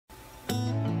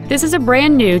This is a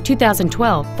brand new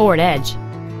 2012 Ford Edge.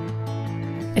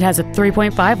 It has a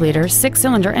 3.5-liter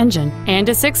six-cylinder engine and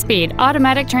a 6-speed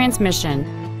automatic transmission.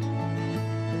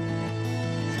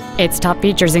 Its top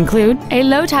features include a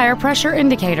low tire pressure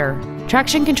indicator,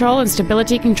 traction control and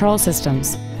stability control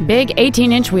systems, big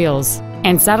 18-inch wheels,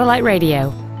 and satellite radio.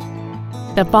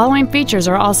 The following features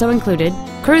are also included: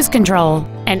 cruise control,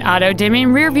 an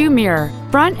auto-dimming rear-view mirror,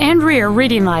 front and rear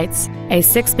reading lights, a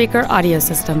 6-speaker audio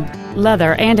system,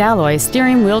 leather and alloy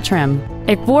steering wheel trim,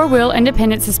 a 4-wheel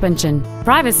independent suspension,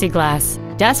 privacy glass,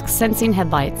 dusk sensing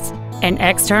headlights, an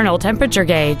external temperature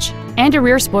gauge, and a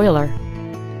rear spoiler.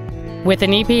 With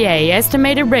an EPA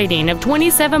estimated rating of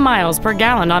 27 miles per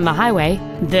gallon on the highway,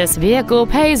 this vehicle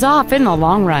pays off in the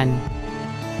long run.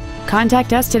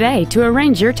 Contact us today to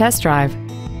arrange your test drive.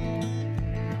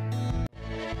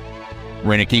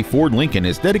 Reineke Ford Lincoln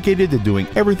is dedicated to doing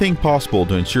everything possible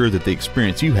to ensure that the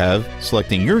experience you have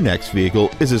selecting your next vehicle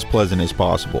is as pleasant as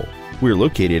possible. We're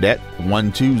located at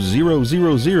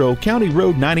 12000 County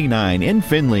Road 99 in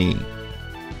Findlay.